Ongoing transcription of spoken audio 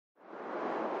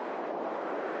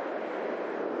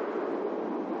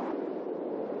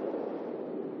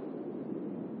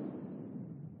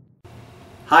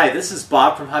Hi, this is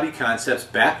Bob from Hobby Concepts,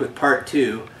 back with part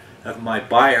 2 of my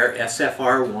Beier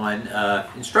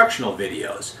SFR-1 instructional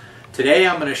videos. Today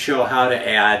I'm going to show how to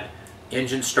add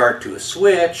engine start to a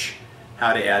switch,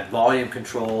 how to add volume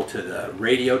control to the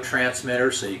radio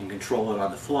transmitter so you can control it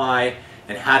on the fly,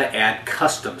 and how to add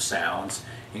custom sounds,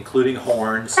 including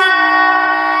horns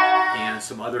and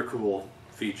some other cool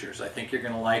features. I think you're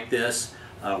going to like this.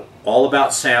 All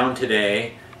about sound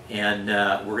today. And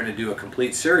we're going to do a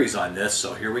complete series on this,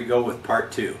 so here we go with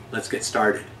part 2. Let's get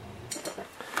started.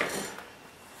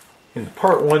 In the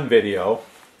part 1 video,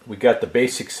 we got the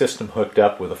basic system hooked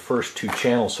up with the first 2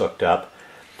 channels hooked up.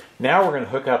 Now we're going to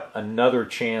hook up another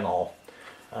channel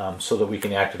so that we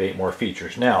can activate more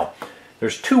features. Now,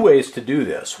 there's 2 ways to do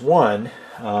this. One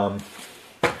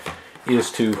is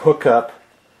to hook up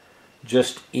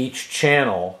just each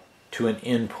channel to an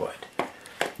input.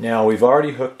 Now we've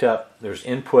already hooked up, there's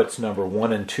inputs number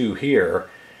 1 and 2 here,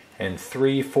 and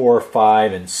 3, 4,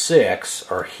 5, and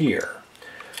 6 are here.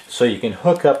 So you can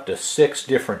hook up to 6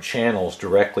 different channels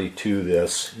directly to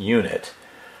this unit.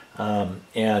 And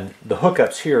the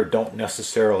hookups here don't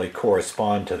necessarily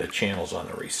correspond to the channels on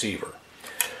the receiver.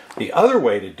 The other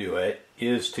way to do it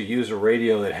is to use a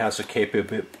radio that has a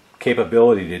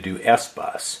capability to do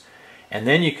S-Bus. And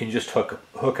then you can just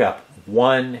hook up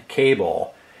one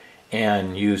cable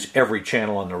and use every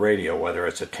channel on the radio, whether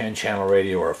it's a 10-channel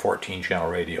radio or a 14-channel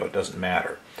radio, it doesn't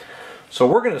matter. So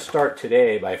we're going to start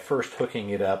today by first hooking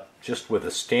it up just with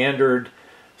a standard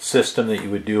system that you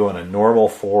would do on a normal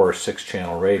 4 or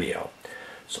 6-channel radio.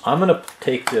 So I'm going to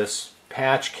take this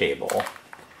patch cable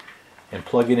and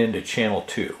plug it into channel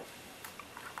 2.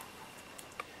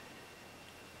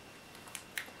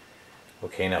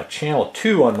 Okay, now channel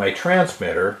 2 on my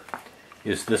transmitter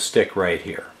is this stick right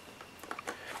here.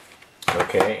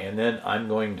 Okay, and then I'm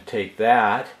going to take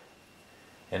that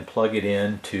and plug it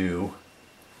into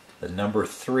the number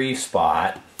 3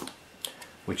 spot,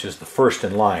 which is the first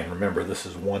in line. Remember, this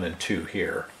is 1 and 2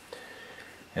 here.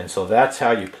 And so that's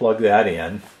how you plug that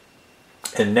in.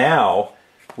 And now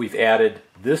we've added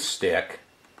this stick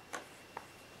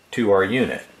to our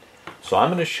unit. So I'm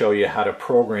going to show you how to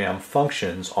program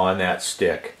functions on that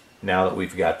stick now that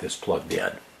we've got this plugged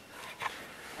in.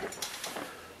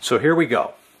 So here we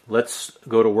go. Let's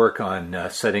go to work on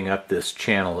setting up this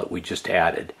channel that we just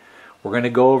added. We're going to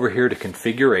go over here to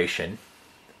configuration,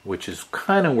 which is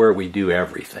kind of where we do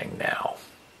everything now.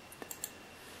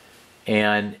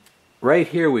 And right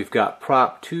here we've got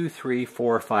prop 2, 3,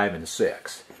 4, 5, and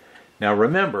 6. Now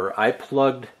remember, I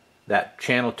plugged that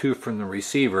channel 2 from the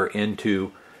receiver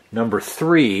into number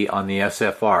 3 on the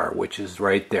SFR, which is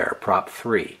right there, prop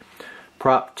 3.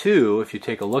 Prop 2, if you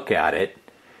take a look at it,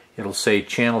 it'll say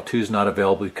channel 2 is not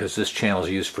available because this channel is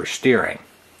used for steering.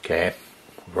 Okay,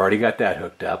 we've already got that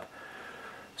hooked up.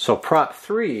 So prop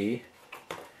 3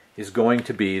 is going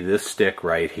to be this stick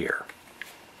right here.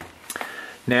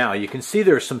 Now you can see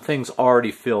there's some things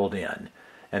already filled in,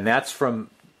 and that's from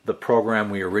the program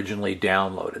we originally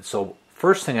downloaded. So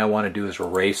first thing I want to do is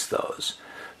erase those.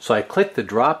 So I click the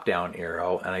drop down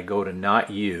arrow and I go to not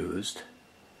used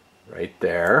right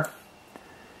there,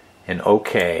 and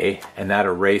OK, and that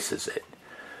erases it.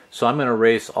 So I'm going to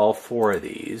erase all 4 of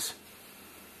these.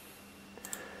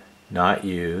 Not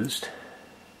used.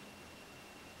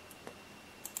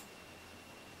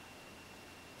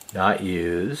 Not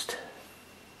used.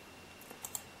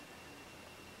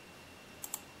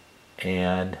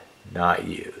 And not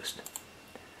used.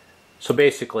 So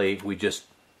basically we just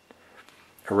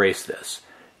erase this.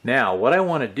 Now what I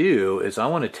want to do is I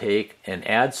want to take and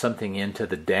add something into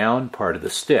the down part of the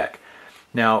stick.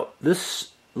 Now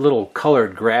this little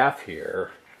colored graph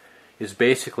here is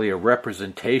basically a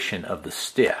representation of the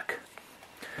stick.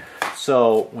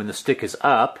 So when the stick is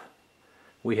up,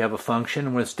 we have a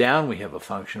function. When it's down, we have a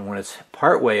function. When it's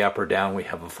part way up or down, we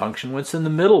have a function. When it's in the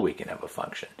middle, we can have a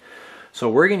function. So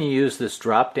we're going to use this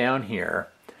drop down here,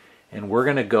 and we're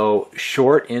going to go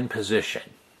short in position.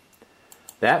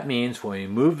 That means when we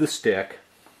move the stick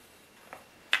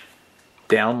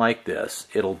down like this,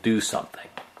 it'll do something.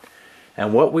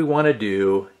 And what we want to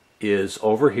do is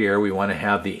over here, we want to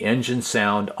have the engine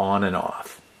sound on and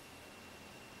off.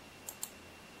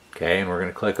 Okay, and we're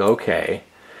going to click OK.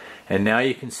 And now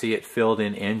you can see it filled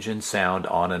in engine sound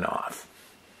on and off.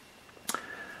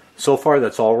 So far,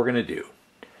 that's all we're going to do.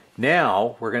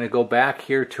 Now, we're going to go back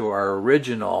here to our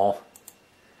original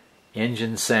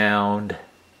engine sound,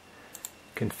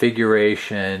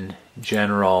 configuration,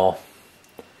 general,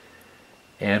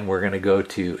 and we're going to go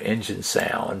to engine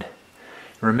sound.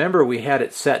 Remember, we had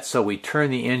it set so we turn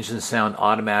the engine sound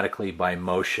automatically by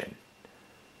motion.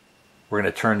 We're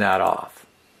going to turn that off.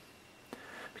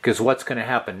 because what's going to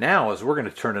happen now is we're going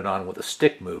to turn it on with a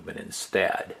stick movement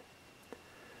instead.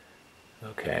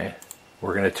 Okay,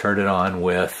 we're going to turn it on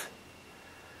with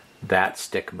that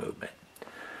stick movement.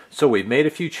 So we've made a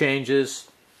few changes.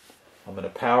 I'm going to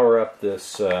power up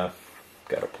this, got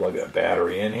to plug a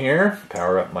battery in here,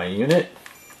 power up my unit,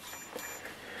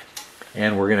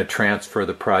 and we're going to transfer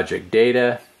the project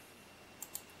data,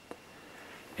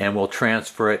 and we'll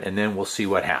transfer it and then we'll see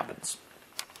what happens.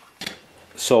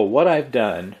 So what I've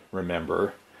done,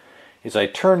 remember, is I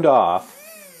turned off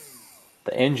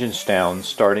the engine sound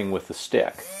starting with the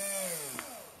stick.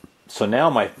 So now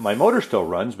my motor still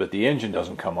runs, but the engine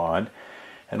doesn't come on.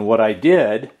 And what I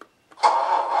did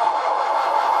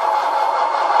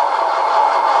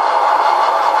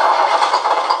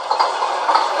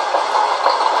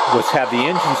was have the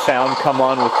engine sound come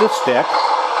on with this stick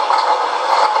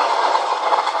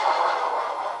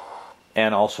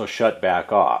and also shut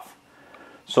back off.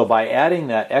 So by adding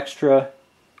that extra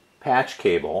patch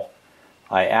cable,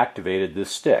 I activated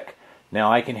this stick. Now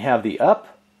I can have the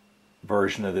up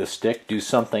version of this stick do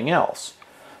something else.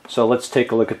 So let's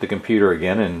take a look at the computer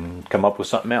again and come up with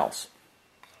something else.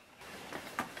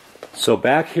 So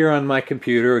back here on my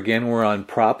computer, again we're on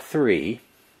prop 3.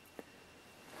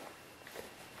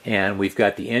 And we've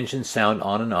got the engine sound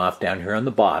on and off down here on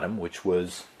the bottom, which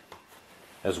was,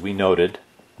 as we noted,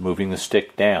 moving the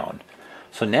stick down.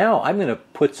 So now I'm going to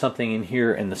put something in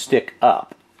here and the stick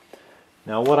up.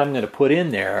 Now what I'm going to put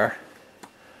in there,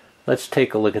 let's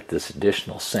take a look at this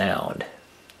additional sound.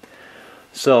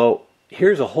 So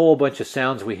here's a whole bunch of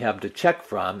sounds we have to check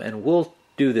from, and we'll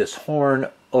do this horn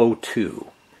 02.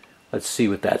 Let's see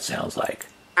what that sounds like.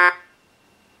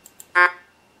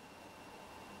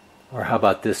 Or how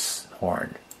about this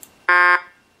horn? A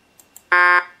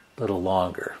little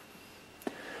longer.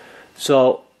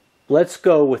 So let's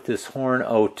go with this horn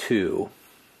 02.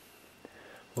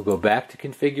 We'll go back to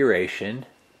configuration.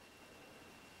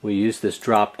 We'll use this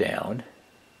drop down.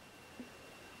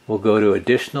 We'll go to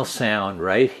additional sound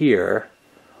right here,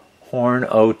 horn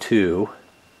 02.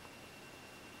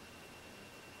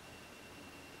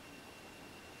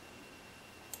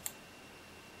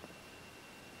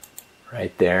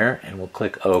 Right there, and we'll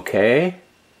click OK,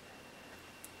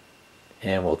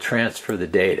 and we'll transfer the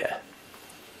data.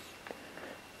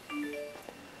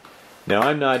 Now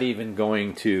I'm not even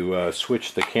going to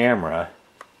switch the camera.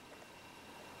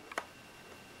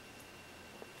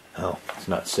 Oh, it's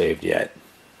not saved yet.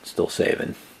 Still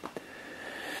saving.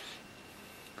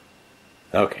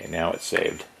 Okay, now it's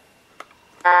saved.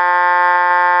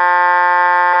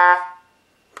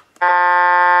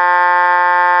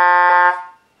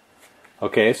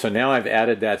 Okay, so now I've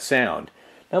added that sound.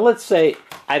 Now let's say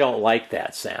I don't like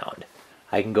that sound.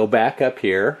 I can go back up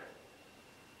here,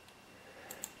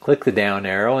 click the down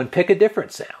arrow, and pick a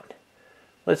different sound.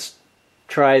 Let's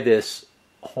try this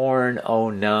horn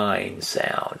 09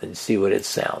 sound and see what it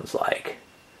sounds like.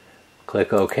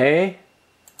 Click OK,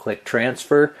 click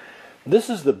transfer.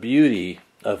 This is the beauty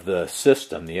of the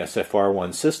system, the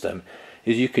SFR-1 system,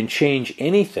 is you can change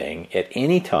anything at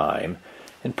any time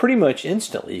and pretty much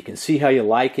instantly. You can see how you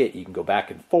like it. You can go back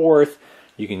and forth.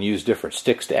 You can use different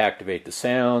sticks to activate the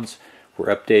sounds. We're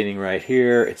updating right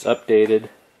here. It's updated.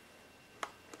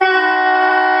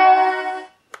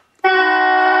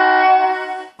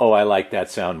 Oh, I like that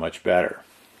sound much better.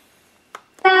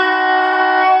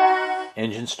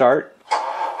 Engine start.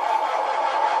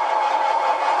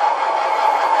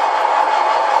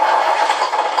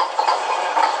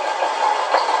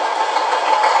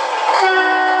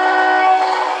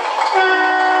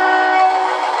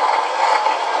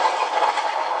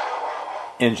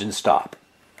 Engine stop.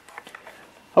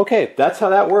 Okay, that's how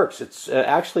that works. It's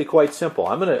actually quite simple.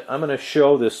 I'm gonna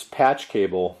show this patch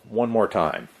cable one more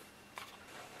time.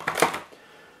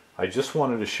 I just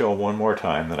wanted to show one more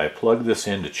time that I plug this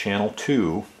into channel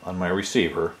 2 on my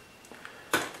receiver,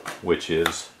 which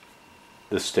is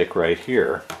this stick right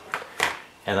here,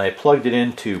 and I plugged it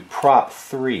into prop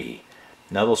 3.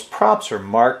 Now those props are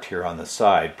marked here on the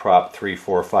side, prop 3,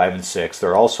 4, 5, and 6.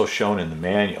 They're also shown in the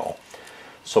manual.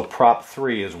 So prop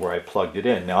 3 is where I plugged it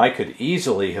in. Now I could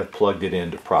easily have plugged it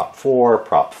into prop 4,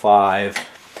 prop 5,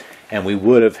 and we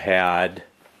would have had,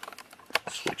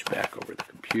 switch back over the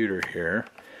computer here,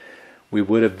 we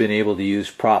would have been able to use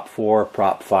prop 4,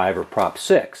 prop 5, or prop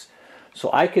 6.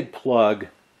 So I could plug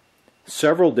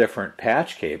several different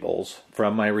patch cables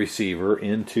from my receiver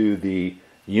into the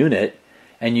unit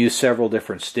and use several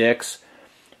different sticks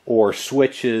or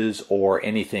switches or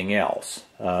anything else.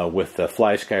 With the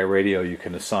FlySky radio, you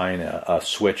can assign a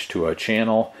switch to a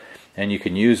channel and you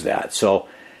can use that. So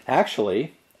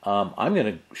actually, I'm going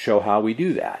to show how we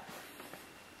do that.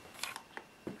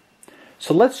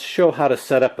 So let's show how to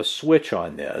set up a switch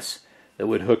on this that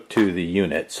would hook to the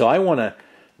unit. So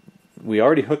we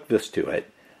already hooked this to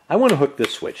it. I want to hook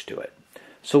this switch to it.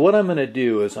 So what I'm going to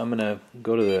do is I'm going to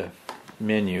go to the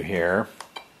menu here,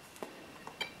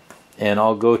 and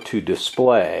I'll go to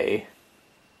display,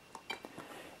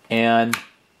 and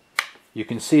you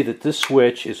can see that this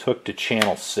switch is hooked to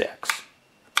channel 6.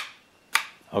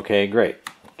 Okay, great.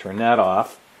 Turn that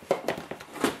off.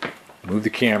 Move the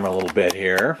camera a little bit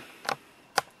here.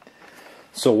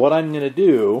 So what I'm going to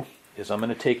do is I'm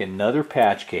going to take another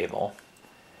patch cable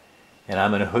and I'm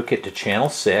going to hook it to channel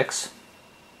 6,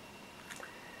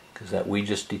 because that we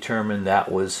just determined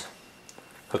that was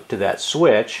hooked to that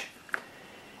switch,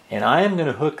 and I am going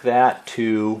to hook that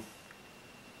to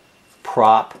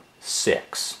prop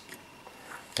 6.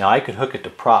 Now I could hook it to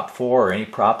prop 4 or any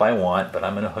prop I want, but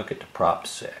I'm going to hook it to prop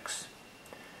 6.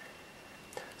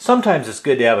 Sometimes it's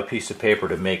good to have a piece of paper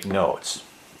to make notes.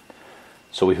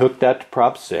 So we hooked that to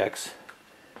prop 6.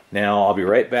 Now I'll be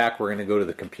right back. We're going to go to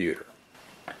the computer.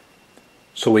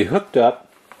 So we hooked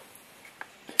up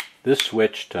this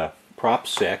switch to prop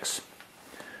 6.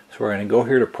 So we're going to go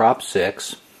here to prop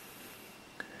 6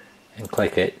 and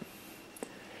click it.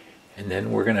 And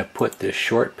then we're going to put this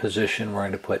short position, we're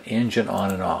going to put engine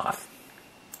on and off.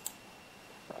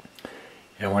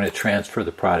 And we're going to transfer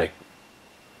the project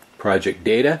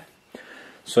data.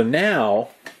 So now,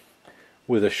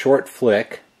 with a short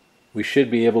flick, we should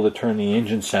be able to turn the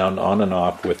engine sound on and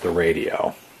off with the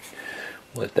radio.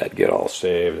 Let that get all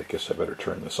saved. I guess I better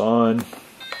turn this on.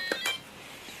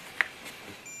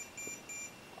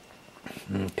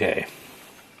 Okay.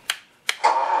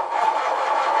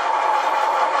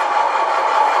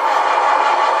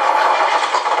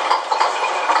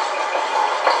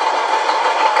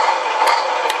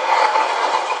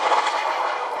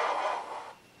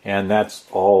 And that's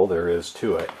all there is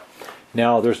to it.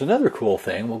 Now there's another cool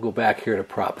thing. We'll go back here to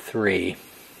prop 3.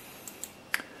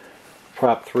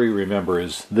 Prop 3, remember,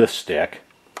 is this stick.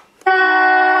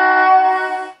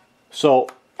 So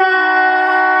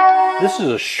this is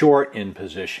a short in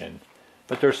position,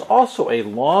 but there's also a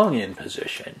long in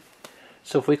position.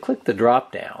 So if we click the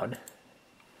drop down,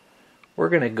 we're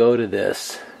going to go to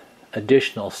this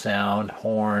additional sound,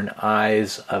 horn,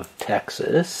 Eyes of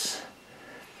Texas,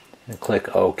 and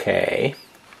click OK.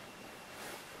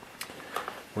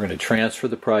 We're going to transfer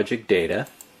the project data.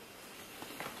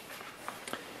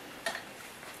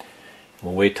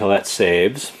 We'll wait till that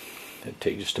saves. It'll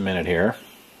take just a minute here.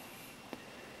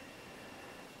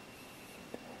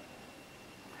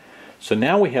 So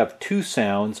now we have two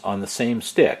sounds on the same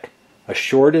stick, a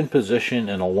short in position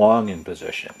and a long in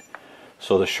position.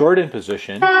 So the short in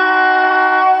position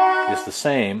is the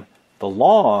same. The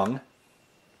long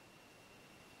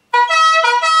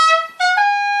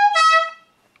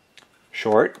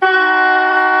short,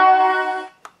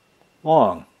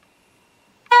 long.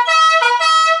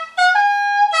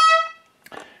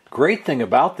 Great thing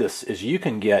about this is you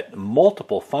can get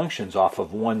multiple functions off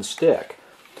of one stick.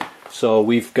 So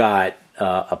we've got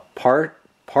a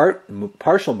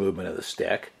partial movement of the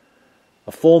stick,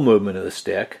 a full movement of the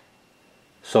stick.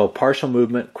 So partial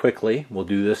movement quickly will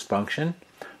do this function.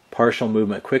 Partial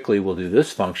movement quickly will do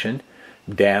this function.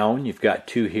 Down, you've got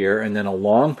two here, and then a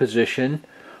long position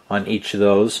on each of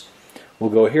those will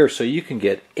go here. So you can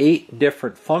get 8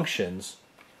 different functions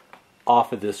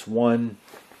off of this one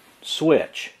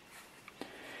switch.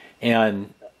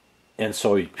 And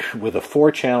so with a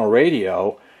 4-channel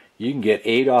radio, you can get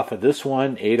 8 off of this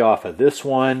one, 8 off of this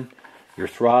one. Your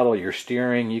throttle, your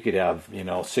steering, you could have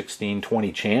 16,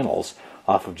 20 channels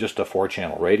off of just a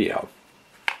 4-channel radio.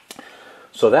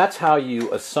 So that's how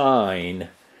you assign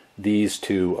these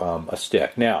to a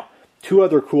stick. Now, 2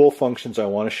 other cool functions I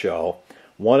want to show.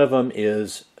 One of them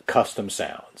is custom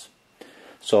sounds.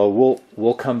 So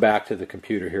we'll come back to the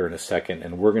computer here in a second,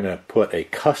 and we're going to put a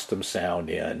custom sound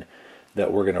in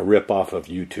that we're going to rip off of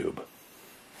YouTube.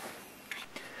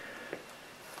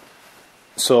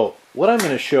 So what I'm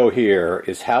going to show here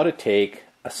is how to take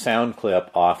a sound clip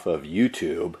off of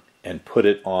YouTube and put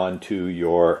it onto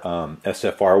your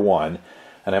SFR-1.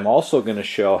 And I'm also going to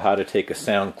show how to take a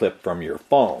sound clip from your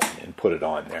phone and put it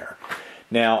on there.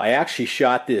 Now, I actually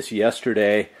shot this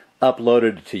yesterday,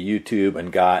 uploaded it to YouTube,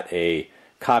 and got a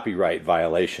copyright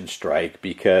violation strike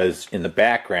because in the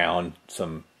background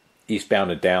some Eastbound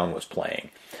and Down was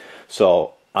playing.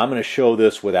 So I'm going to show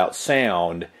this without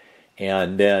sound,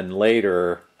 and then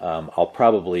later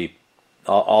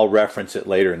I'll reference it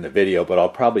later in the video, but I'll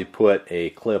probably put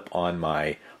a clip on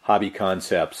my Hobby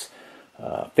Concepts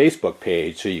Facebook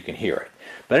page so you can hear it.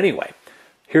 But anyway,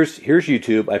 here's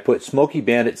YouTube. I put Smokey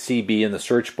Bandit CB in the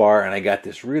search bar, and I got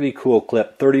this really cool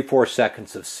clip, 34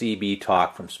 seconds of CB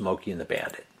talk from Smokey and the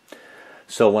Bandit.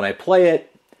 So when I play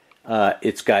it,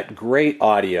 it's got great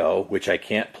audio, which I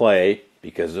can't play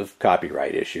because of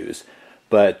copyright issues.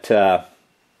 But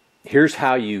here's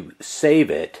how you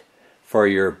save it for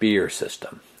your Beier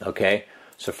system. Okay,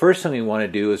 so first thing we want to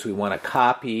do is we want to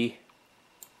copy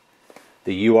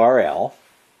the URL.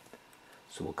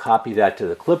 So we'll copy that to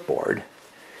the clipboard,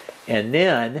 and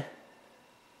then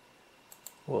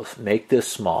we'll make this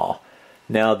small.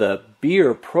 Now the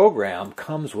Beier program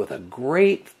comes with a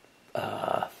great,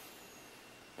 go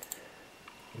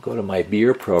to my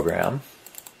Beier program.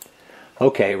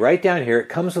 Okay, right down here it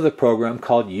comes with a program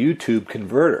called YouTube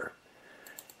Converter.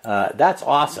 That's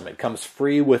awesome. It comes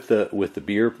free with the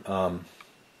Beier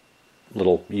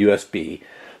little USB.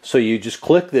 So you just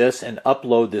click this and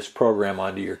upload this program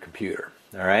onto your computer.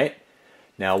 All right.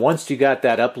 Now once you got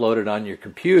that uploaded on your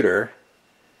computer,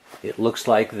 it looks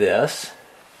like this.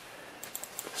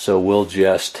 So we'll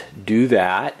just do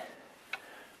that.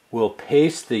 We'll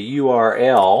paste the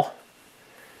URL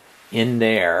in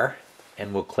there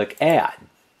and we'll click Add.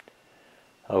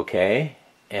 Okay,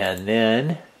 and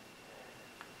then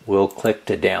we'll click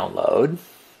to download.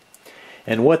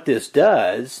 And what this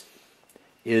does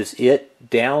is it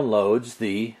downloads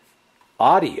the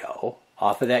audio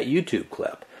off of that YouTube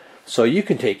clip. So you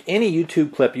can take any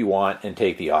YouTube clip you want and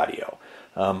take the audio.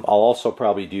 I'll also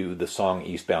probably do the song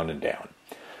Eastbound and Down.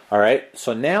 All right,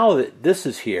 so now that this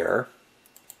is here,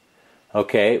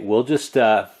 okay, we'll just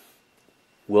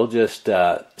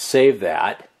save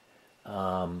that.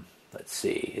 Let's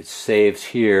see, it saves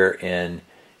here in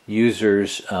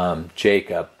users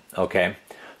Jacob. Okay,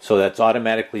 so that's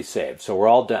automatically saved. So we're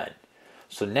all done.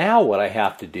 So now what I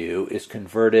have to do is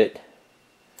convert it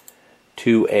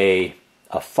to a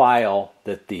file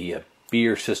that the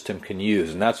Beier system can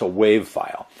use, and that's a WAV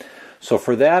file. So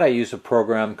for that I use a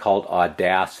program called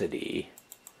Audacity.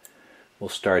 We'll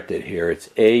start that here. It's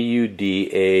A-U-D-A-C-I-T-Y,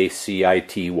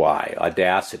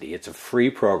 Audacity. It's a free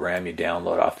program you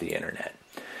download off the internet.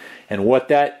 And what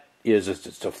that is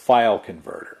it's a file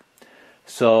converter.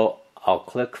 So I'll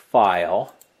click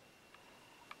File,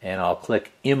 and I'll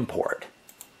click Import.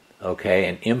 Okay,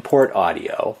 and import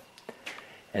audio.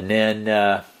 And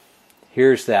then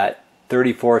here's that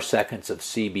 34 seconds of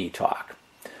CB talk.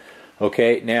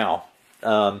 Okay, now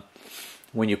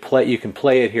when you play, you can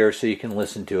play it here so you can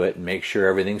listen to it and make sure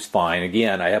everything's fine.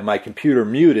 Again, I have my computer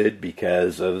muted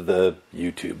because of the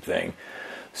YouTube thing.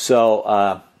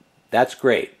 So that's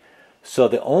great. So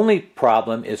the only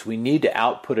problem is we need to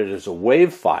output it as a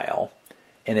WAV file,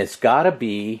 and it's got to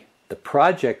be, the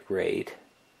project rate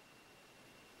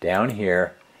down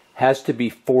here has to be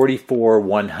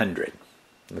 44,100.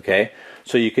 Okay,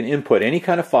 so you can input any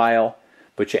kind of file,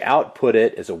 but you output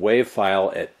it as a WAV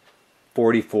file at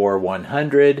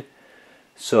 44,100.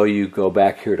 So you go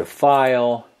back here to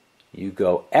File, you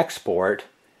go Export,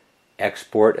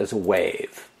 Export as a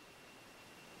WAV.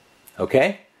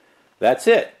 Okay, that's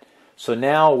it. So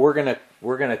now we're gonna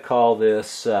call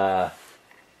this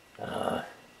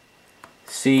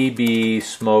CB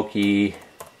Smokey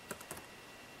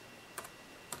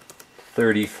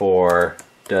 34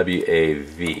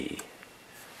 WAV.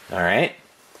 All right,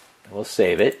 we'll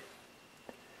save it.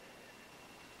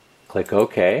 Click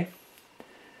OK,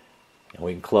 and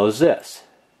we can close this.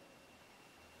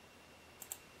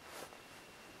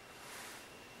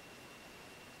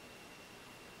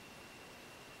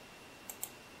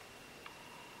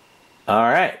 All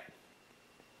right,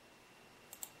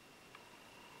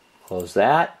 close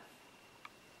that.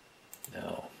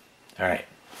 No. All right.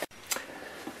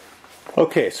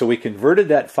 Okay, so we converted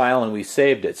that file and we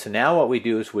saved it. So now what we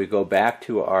do is we go back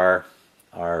to our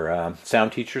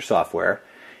Sound Teacher software,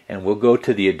 and we'll go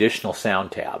to the Additional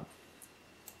Sound tab.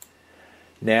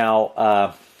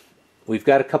 Now, we've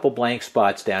got a couple blank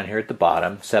spots down here at the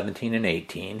bottom, 17 and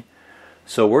 18.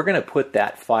 So we're going to put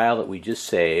that file that we just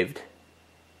saved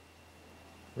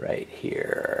right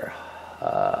here,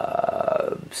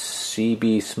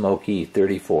 CB Smokey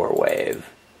 34 WAV,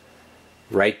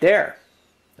 right there.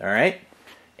 All right,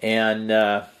 and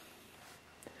now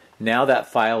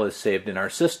that file is saved in our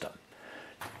system.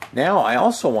 Now I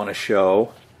also want to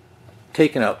show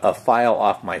taking a file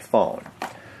off my phone.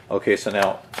 Okay, so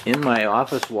now in my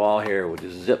office wall here, we'll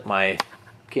just zip my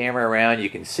camera around. You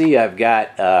can see I've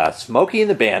got Smokey and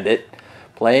the Bandit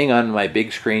playing on my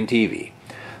big screen TV.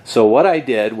 So what I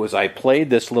did was I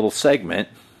played this little segment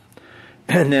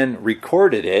and then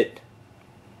recorded it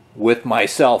with my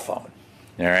cell phone.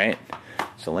 All right.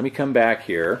 So let me come back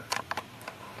here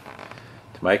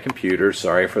to my computer.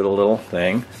 Sorry for the little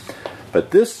thing.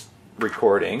 But this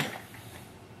recording, Breaker 19,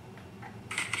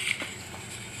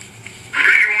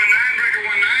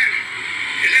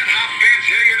 is that hot pants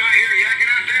Hilliard I hear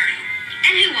yakking out there?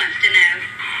 And he wants to know.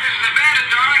 This is the bandit,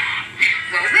 darling.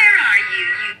 Well, where are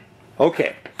you?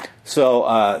 okay,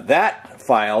 so that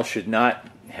file should not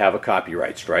have a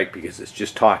copyright strike because it's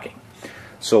just talking.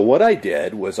 So what I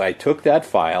did was I took that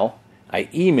file, I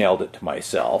emailed it to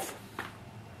myself.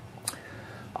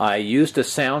 I used a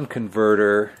sound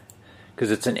converter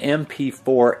because it's an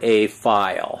MP4A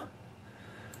file.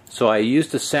 So I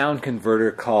used a sound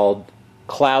converter called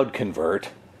Cloud Convert.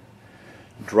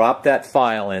 Dropped that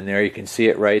file in there, you can see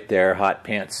it right there, Hot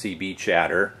Pants CB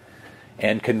Chatter,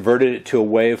 and converted it to a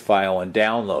WAV file and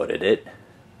downloaded it.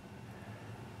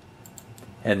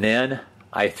 And then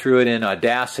I threw it in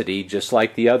Audacity just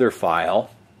like the other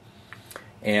file,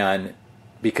 and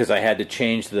because I had to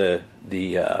change the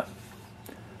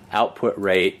output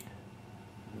rate,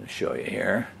 let me show you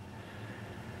here,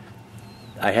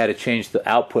 I had to change the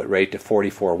output rate to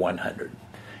 44,100,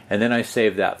 and then I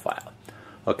saved that file.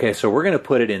 Okay, so we're going to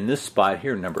put it in this spot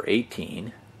here, number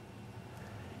 18,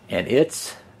 and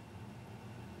it's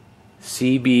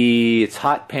CB, it's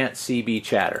Hot Pants CB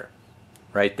Chatter,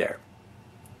 right there.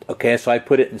 Okay, so I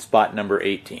put it in spot number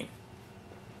 18.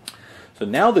 So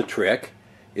now the trick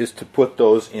is to put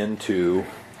those into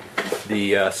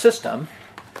the system.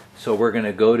 So we're going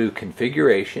to go to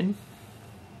Configuration,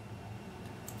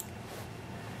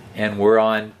 and we're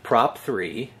on prop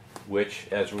 3, which,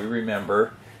 as we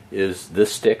remember, is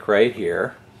this stick right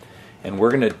here, and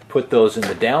we're going to put those in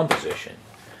the down position.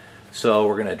 So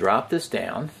we're going to drop this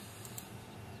down.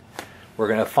 We're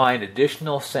going to find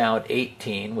additional sound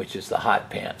 18, which is the Hot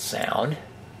Pants sound,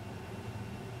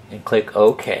 and click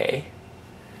OK,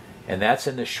 and that's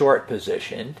in the short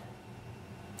position.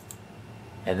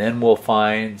 And then we'll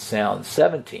find sound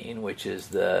 17, which is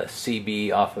the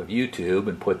CB off of YouTube,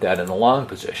 and put that in the long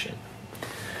position.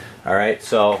 Alright,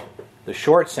 so the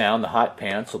short sound, the Hot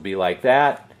Pants, will be like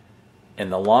that,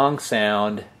 and the long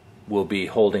sound will be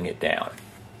holding it down.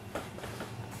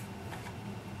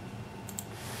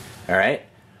 Alright,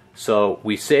 so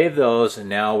we save those, and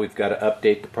now we've got to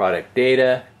update the product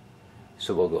data.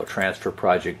 So we'll go transfer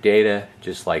project data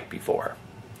just like before.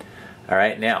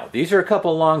 Alright, now these are a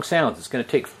couple of long sounds. It's going to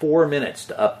take 4 minutes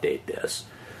to update this.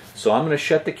 So I'm going to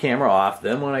shut the camera off,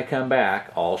 then when I come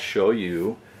back I'll show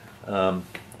you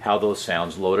how those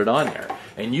sounds loaded on there.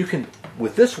 And you can,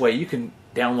 with this way, you can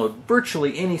download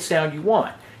virtually any sound you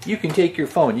want. You can take your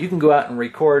phone, you can go out and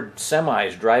record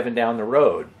semis driving down the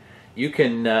road. You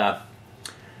can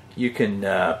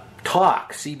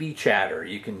talk, CB chatter,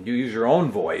 you can use your own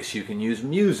voice, you can use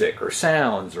music or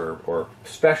sounds or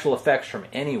special effects from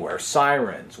anywhere,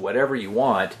 sirens, whatever you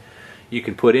want, you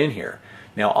can put in here.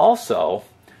 Now also,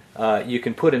 you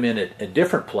can put them in a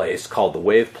different place called the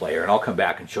wave player, and I'll come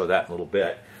back and show that in a little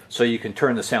bit, so you can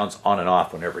turn the sounds on and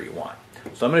off whenever you want.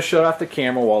 So I'm going to shut off the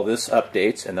camera while this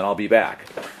updates, and then I'll be back.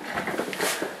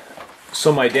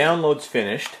 So my download's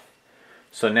finished.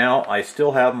 So now I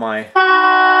still have my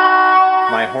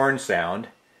horn sound,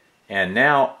 and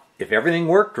now if everything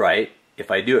worked right, if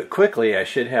I do it quickly, I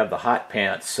should have the Hot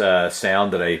Pants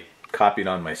sound that I copied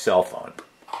on my cell phone.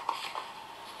 Breaker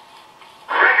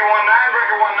 19,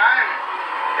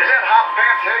 is that hot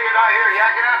pants Hilliard I hear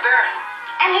yakking out there?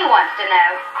 And he wants to know.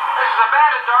 This is the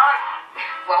bandit, darling.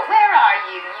 Well, where are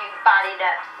you bodied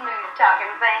up,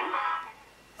 smooth-talking thing?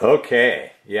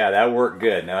 Okay, yeah, that worked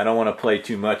good. Now I don't want to play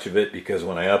too much of it because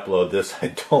when I upload this, I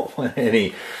don't want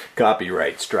any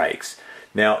copyright strikes.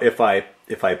 Now, if I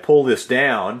pull this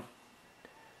down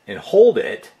and hold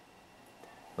it,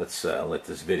 let's let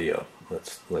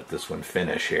this one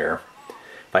finish here.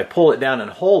 If I pull it down and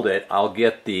hold it, I'll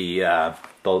get the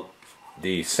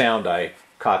sound I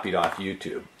copied off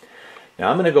YouTube. Now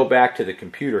I'm going to go back to the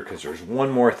computer because there's one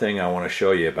more thing I want to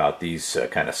show you about these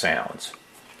kind of sounds.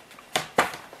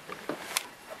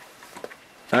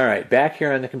 Alright, back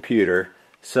here on the computer,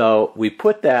 so we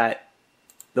put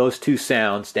those two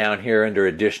sounds down here under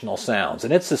additional sounds,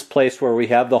 and it's this place where we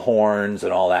have the horns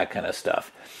and all that kind of stuff.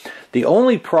 The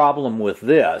only problem with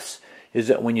this is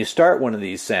that when you start one of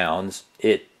these sounds,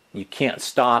 you can't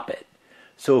stop it.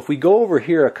 So if we go over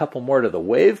here a couple more to the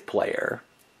wave player,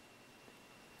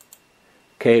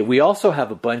 okay, we also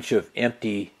have a bunch of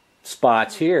empty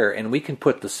spots here, and we can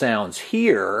put the sounds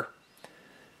here.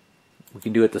 We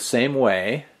can do it the same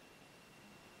way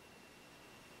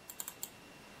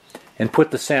and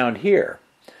put the sound here.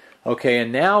 Okay,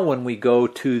 and now when we go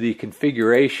to the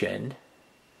configuration,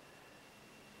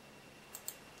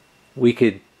 we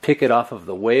could pick it off of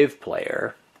the wave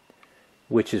player,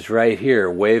 which is right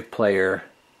here, wave player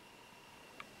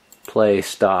play,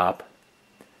 stop,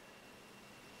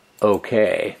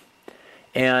 OK.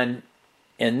 And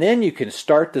then you can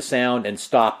start the sound and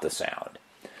stop the sound.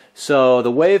 So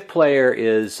the wave player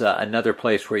is another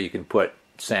place where you can put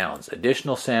sounds,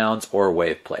 additional sounds or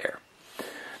wave player.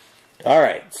 All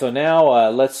right, so now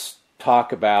let's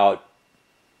talk about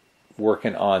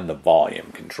working on the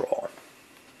volume control.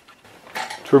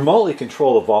 To remotely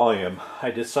control the volume, I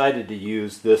decided to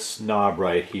use this knob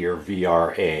right here,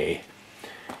 VRA.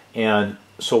 And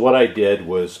so what I did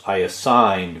was I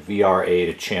assigned VRA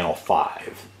to channel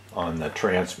 5 on the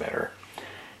transmitter.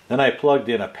 Then I plugged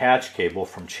in a patch cable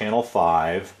from channel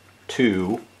 5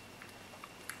 to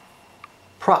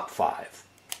prop 5.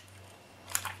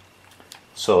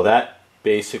 So that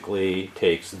basically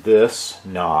takes this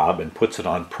knob and puts it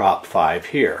on prop 5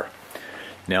 here.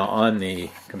 Now on the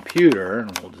computer,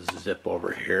 and we'll just zip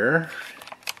over here,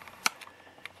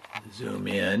 zoom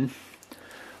in,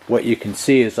 what you can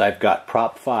see is I've got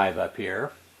prop 5 up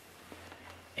here,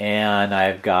 and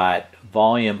I've got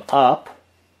volume up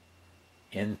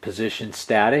in position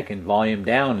static and volume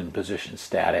down in position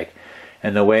static.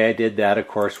 And the way I did that, of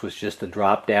course, was just a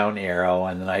drop down arrow,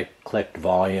 and then I clicked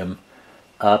volume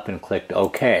up and clicked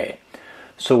OK.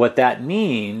 So what that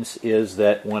means is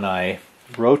that when I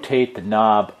rotate the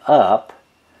knob up,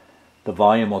 the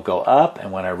volume will go up,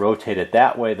 and when I rotate it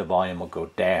that way, the volume will go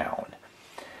down.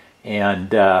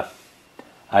 And I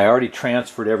already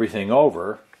transferred everything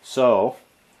over, so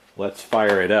let's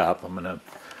fire it up. I'm going to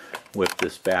whip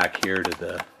this back here to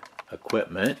the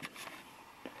equipment.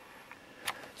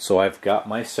 So I've got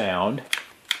my sound.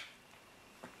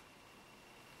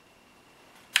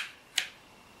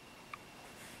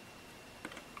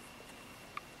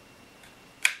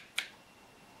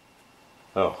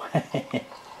 Oh,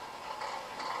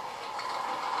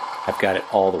 I've got it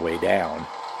all the way down.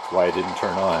 That's why it didn't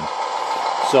turn on.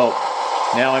 So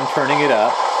now I'm turning it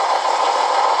up.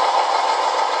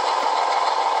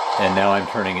 And now I'm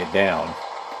turning it down.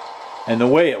 And the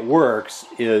way it works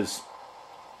is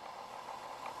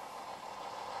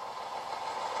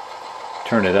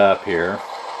turn it up here.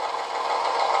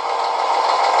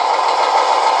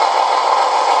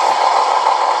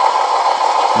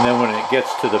 And then when it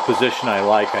gets to the position I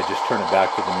like, I just turn it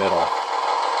back to the middle.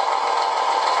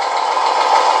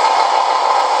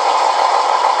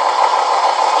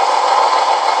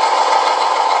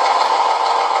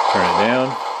 Turn it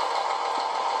down.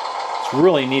 It's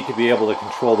really neat to be able to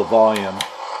control the volume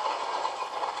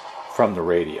from the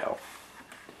radio.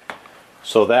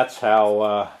 So that's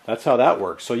how that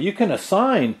works. So you can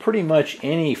assign pretty much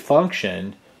any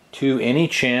function to any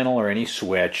channel or any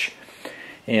switch.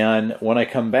 And when I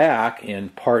come back in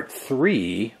part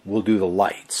 3, we'll do the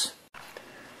lights.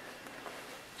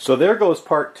 So there goes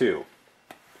part 2.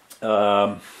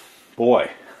 Boy,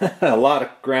 a lot of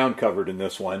ground covered in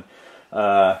this one.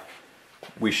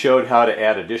 We showed how to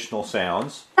add additional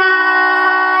sounds,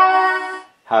 how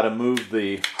to move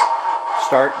the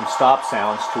start and stop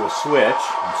sounds to a switch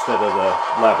instead of the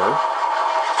lever.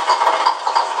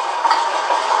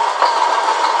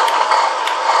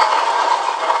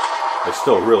 I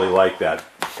still really like that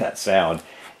sound.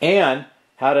 And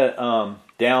how to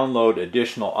download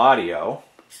additional audio.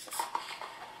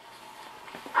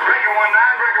 Breaker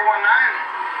 19, Breaker 19.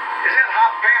 Is that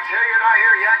hot pants Hilliard I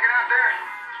hear yakking out there?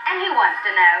 And he wants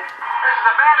to know. This is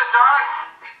a bandit, darling.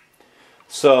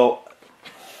 So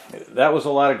that was a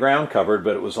lot of ground covered,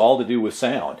 but it was all to do with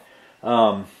sound.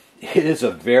 It is a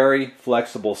very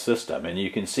flexible system, and you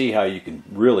can see how you can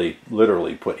really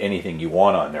literally put anything you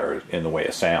want on there in the way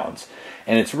of sounds.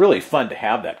 And it's really fun to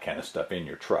have that kind of stuff in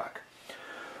your truck.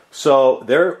 So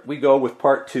there we go with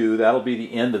part 2. That'll be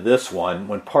the end of this one.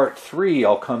 When part 3,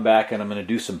 I'll come back and I'm going to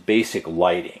do some basic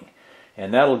lighting.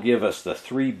 And that'll give us the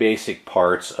 3 basic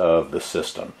parts of the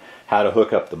system. How to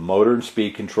hook up the motor and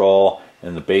speed control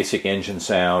and the basic engine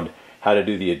sound. How to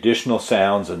do the additional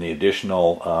sounds and the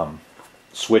additional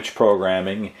switch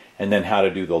programming, and then how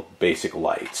to do the basic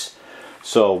lights.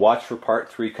 So watch for part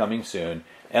 3 coming soon.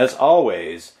 As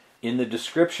always, in the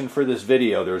description for this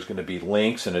video there's going to be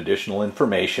links and additional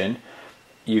information.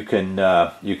 You can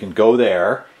go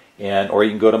there, or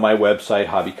you can go to my website,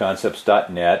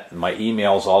 hobbyconcepts.net. My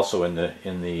email is also in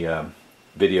the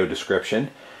video description.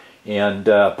 And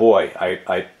boy,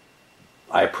 I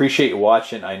appreciate you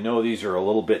watching. I know these are a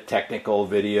little bit technical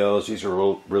videos. These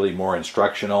are really more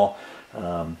instructional.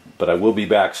 But I will be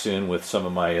back soon with some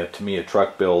of my Tamiya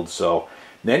truck builds. So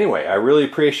anyway, I really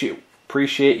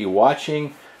appreciate you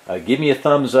watching. Give me a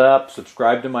thumbs up,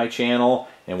 subscribe to my channel,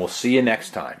 and we'll see you next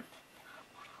time.